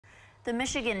The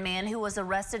Michigan man who was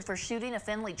arrested for shooting a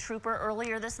Findlay trooper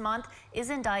earlier this month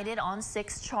is indicted on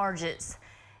 6 charges.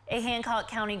 A Hancock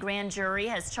County grand jury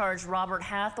has charged Robert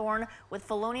Hathorn with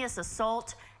felonious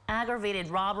assault, aggravated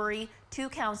robbery, 2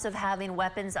 counts of having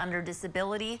weapons under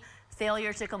disability,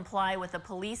 failure to comply with a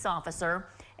police officer,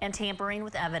 and tampering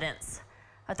with evidence.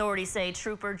 Authorities say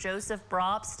Trooper Joseph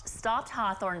Brobst stopped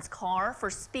Hathorn's car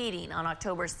for speeding on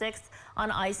October 6th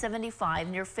on I-75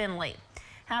 near Findlay.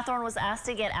 Hathorn was asked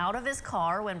to get out of his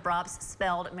car when Brobst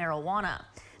smelled marijuana.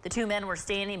 The 2 men were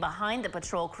standing behind the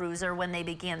patrol cruiser when they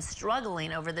began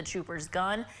struggling over the trooper's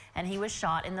gun, and he was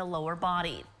shot in the lower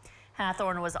body.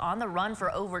 Hathorn was on the run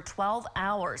for over 12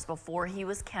 hours before he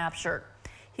was captured.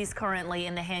 He's currently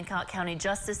in the Hancock County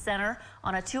Justice Center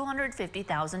on a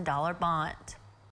 $250,000 bond.